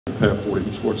Pat Forty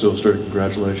from Sports Illustrated.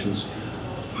 Congratulations.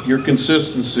 Your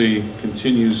consistency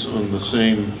continues on the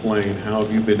same plane. How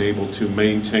have you been able to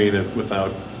maintain it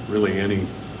without really any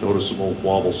noticeable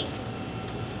wobbles?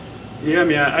 Yeah, I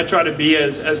mean, I try to be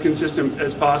as consistent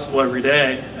as possible every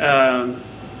day.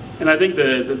 And I think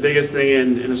the biggest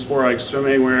thing in a sport like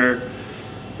swimming, where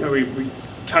we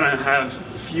kind of have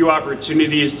few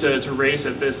opportunities to race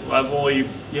at this level, you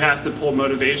have to pull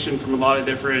motivation from a lot of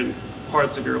different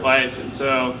parts of your life. And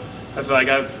so I feel like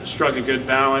I've struck a good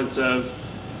balance of,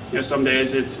 some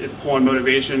days it's pulling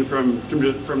motivation from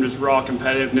just raw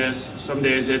competitiveness. Some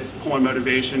days it's pulling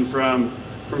motivation from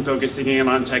focusing in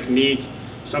on technique.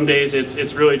 Some days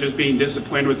it's really just being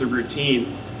disciplined with the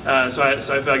routine. So I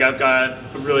feel like I've got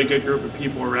a really good group of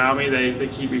people around me. They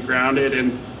keep me grounded,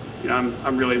 and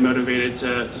I'm really motivated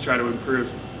to try to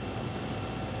improve.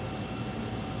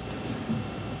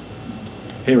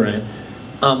 Hey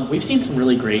Ryan, we've seen some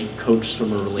really great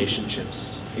coach-swimmer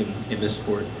relationships in this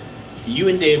sport. You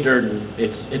and Dave Durden,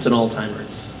 it's an all-timer.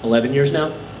 It's 11 years now.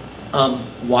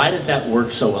 Why does that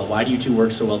work so well? Why do you two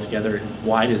work so well together, and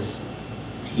why does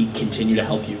he continue to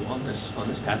help you on this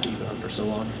path that you've been on for so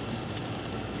long?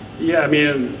 Yeah, I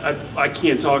mean, I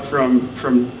can't talk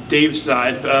from Dave's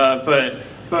side, but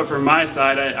from my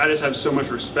side, I just have so much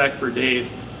respect for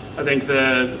Dave. I think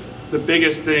the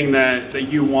biggest thing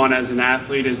that you want as an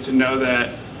athlete is to know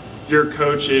that your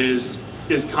coach is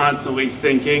constantly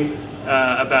thinking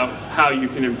about how you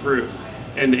can improve.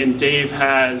 And Dave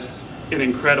has an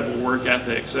incredible work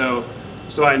ethic. So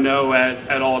I know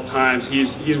at all times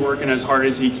he's working as hard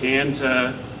as he can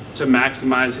to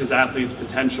maximize his athlete's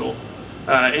potential.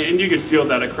 And you could feel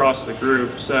that across the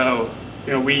group. So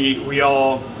we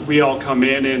all come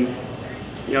in, and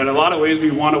in a lot of ways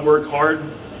we want to work hard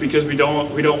because we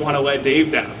don't want to let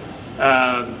Dave down.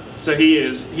 So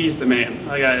he's the man.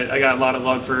 I got a lot of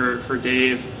love for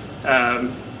Dave.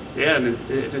 Yeah, and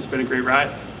it's been a great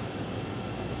ride.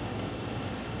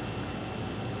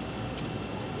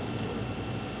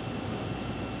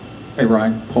 Hey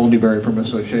Ryan, Paul Newberry from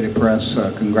Associated Press.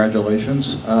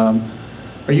 Congratulations.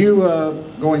 Are you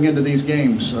going into these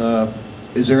games?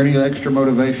 Is there any extra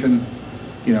motivation,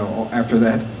 after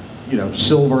that,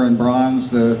 silver and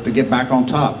bronze, to get back on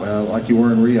top like you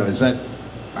were in Rio? Is that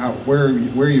where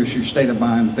is your state of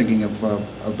mind thinking of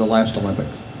the last Olympics?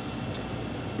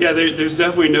 Yeah, there's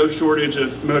definitely no shortage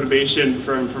of motivation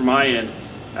from my end.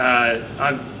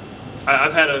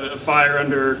 I've had a fire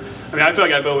under. I mean, I feel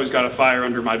like I've always got a fire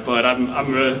under my butt. I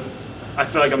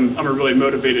feel like I'm a really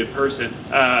motivated person.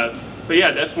 But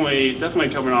yeah, definitely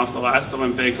coming off the last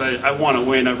Olympics, I want to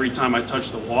win every time I touch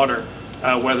the water,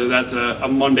 whether that's a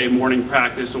Monday morning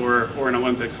practice or an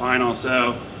Olympic final.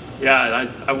 So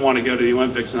yeah, I want to go to the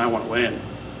Olympics and I want to win.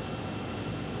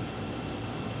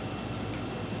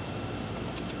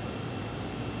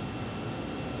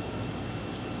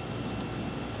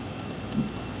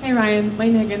 Hey Ryan,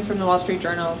 Lane Higgins from the Wall Street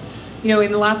Journal.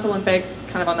 In the last Olympics,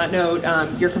 kind of on that note,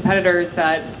 your competitors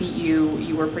that beat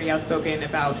you were pretty outspoken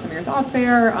about some of your thoughts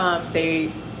there.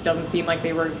 They doesn't seem like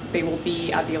they will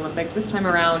be at the Olympics this time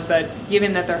around, but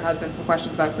given that there has been some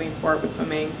questions about clean sport with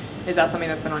swimming, is that something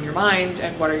that's been on your mind,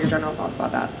 and what are your general thoughts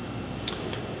about that?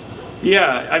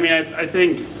 Yeah, I mean, I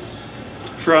think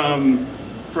from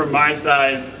my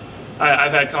side,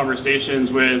 I've had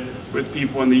conversations with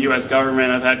people in the U.S.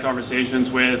 government. I've had conversations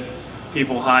with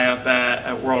people high up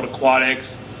at World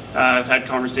Aquatics. I've had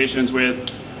conversations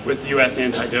with U.S.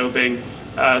 anti-doping.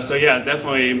 So yeah,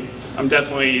 I'm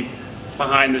definitely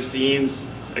behind the scenes,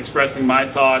 expressing my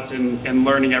thoughts and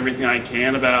learning everything I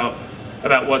can about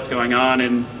what's going on,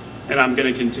 and I'm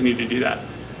going to continue to do that.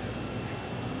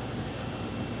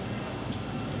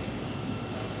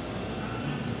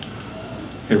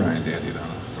 Hey Ryan, Dan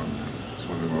Diodana from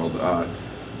Swimming World.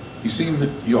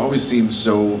 You always seem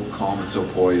so calm and so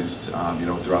poised,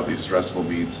 throughout these stressful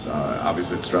meets.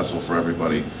 Obviously it's stressful for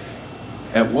everybody.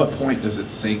 At what point does it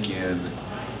sink in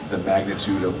the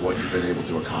magnitude of what you've been able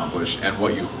to accomplish, and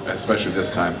especially this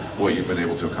time, what you've been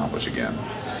able to accomplish again?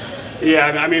 Yeah,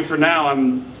 I mean, for now,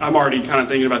 I'm already kind of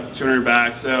thinking about the 200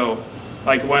 back. So,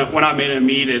 like when I'm in a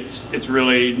meet, it's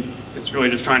really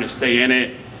just trying to stay in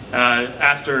it.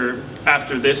 After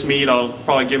this meet, I'll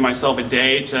probably give myself a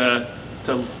day to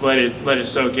let it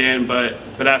soak in. But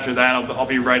after that, I'll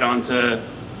be right on to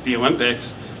the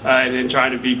Olympics and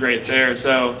trying to be great there.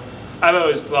 So I've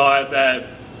always thought that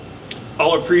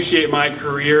I'll appreciate my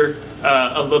career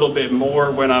a little bit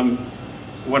more when I'm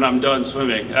done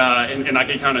swimming, and I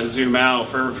can kind of zoom out.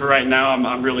 For right now,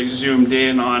 I'm really zoomed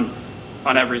in on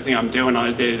everything I'm doing on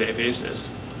a day-to-day basis.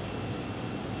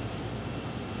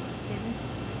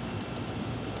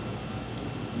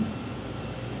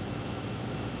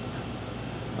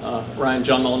 Ryan,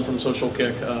 John Mullen from Social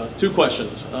Kick. Two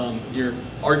questions. You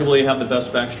arguably have the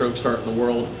best backstroke start in the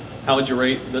world. How would you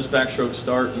rate this backstroke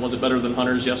start, and was it better than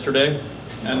Hunter's yesterday?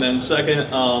 And then second,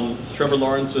 Trevor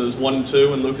Lawrence is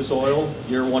 1-2 in Lucas Oil.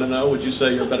 You're 1-0. Would you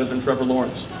say you're better than Trevor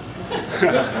Lawrence?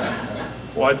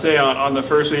 Well, I'd say on the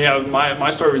first one, yeah,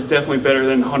 my start was definitely better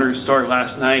than Hunter's start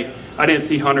last night. I didn't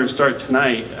see Hunter's start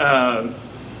tonight.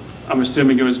 I'm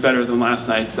assuming it was better than last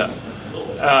night's though.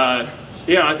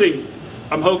 Yeah,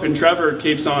 I'm hoping Trevor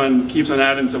keeps on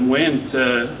adding some wins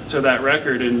to that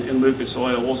record in Lucas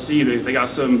Oil. We'll see. They got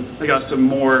some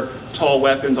more tall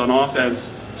weapons on offense,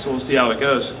 so we'll see how it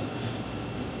goes.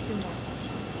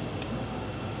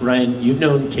 Ryan, you've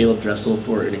known Caleb Dressel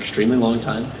for an extremely long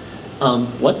time.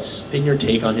 What's been your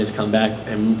take on his comeback,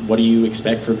 and what do you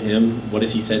expect from him? What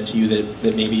has he said to you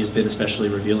that maybe has been especially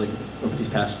revealing over these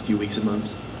past few weeks and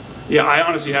months? Yeah, I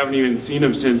honestly haven't even seen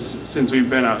him since we've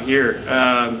been out here.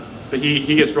 But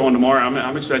he gets rolling tomorrow.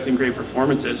 I'm expecting great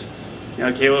performances. You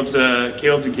know, Caleb's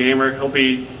a gamer. He'll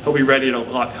be ready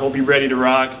to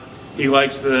rock. He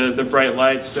likes the bright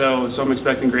lights, so I'm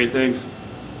expecting great things.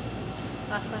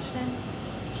 Last question.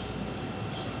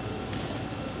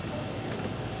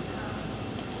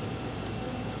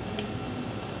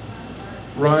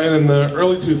 Ryan, in the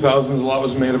early 2000s, a lot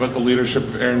was made about the leadership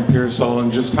of Aaron Pearsall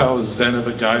and just how zen of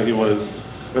a guy he was.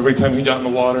 Every time he got in the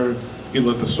water, he'd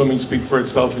let the swimming speak for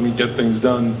itself and he'd get things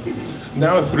done.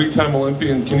 Now a three-time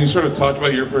Olympian, can you sort of talk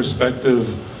about your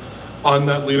perspective on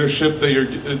that leadership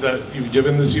that you've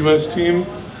given this U.S. team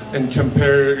and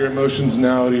compare your emotions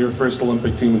now to your first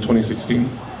Olympic team in 2016?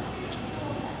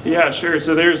 Yeah, sure.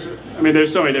 So there's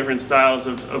so many different styles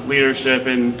of leadership,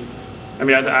 and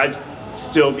I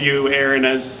still view Aaron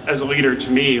as a leader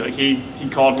to me. Like he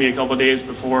called me a couple of days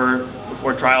before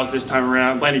trials this time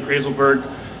around. Lenny Kraselberg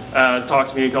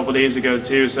talked to me a couple of days ago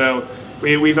too. So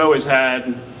we've always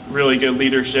had really good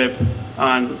leadership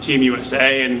on Team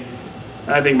USA, and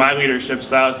I think my leadership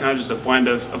style is kind of just a blend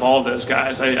of all of those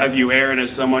guys. I view Aaron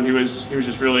as someone who was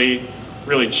just really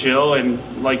chill,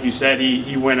 and like you said,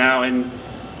 he went out and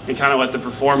kind of let the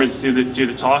performance do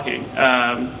the talking.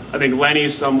 I think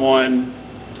Lenny's someone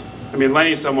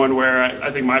where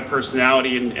I think my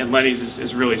personality and Lenny's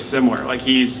is really similar. Like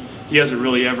he doesn't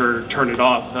really ever turn it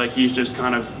off. Like he's just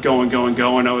kind of going,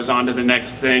 always on to the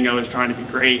next thing, always trying to be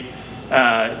great.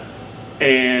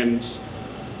 And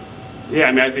yeah,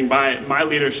 I think my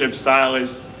leadership style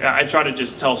is I try to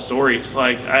just tell stories.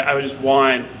 Like I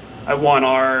want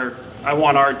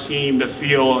our team to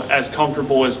feel as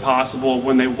comfortable as possible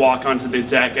when they walk onto the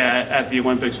deck at the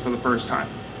Olympics for the first time.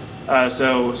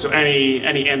 So any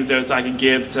anecdotes I can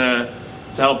give to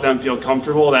help them feel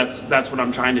comfortable, that's what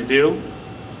I'm trying to do.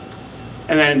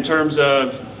 And then in terms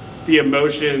of the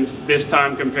emotions this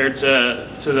time compared to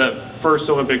the first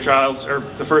Olympic trials, or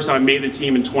the first time I made the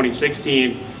team in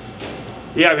 2016,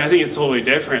 yeah, I think it's totally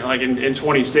different. Like in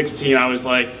 2016, I was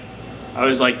like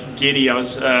giddy. I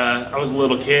was a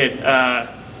little kid,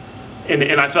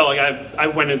 and I felt like I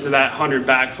went into that 100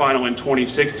 back final in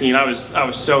 2016. I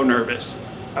was so nervous.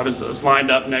 I was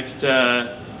lined up next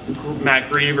to Matt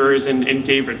Grievers and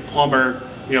David Plummer,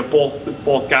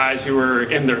 both guys who were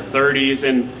in their 30s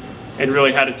and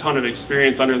really had a ton of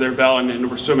experience under their belt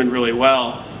and were swimming really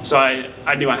well. So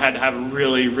I knew I had to have a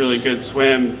really good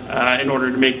swim in order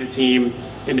to make the team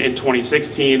in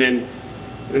 2016, and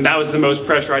that was the most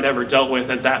pressure I'd ever dealt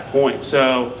with at that point.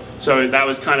 So that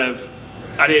was kind of,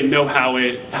 I didn't know how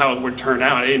it would turn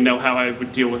out. I didn't know how I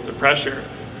would deal with the pressure.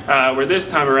 Where this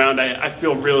time around, I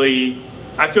feel really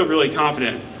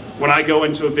confident. When I go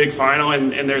into a big final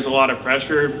and there's a lot of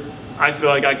pressure, I feel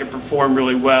like I could perform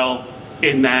really well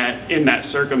in that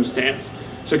circumstance.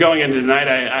 So going into tonight,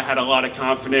 I had a lot of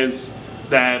confidence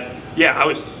that, yeah, I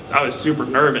was super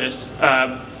nervous,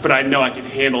 but I know I could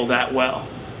handle that well.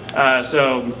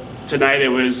 So tonight it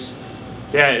was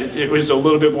a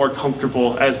little bit more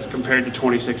comfortable as compared to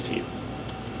 2016.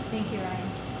 Thank you, Ryan.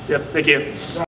 Yep, thank you.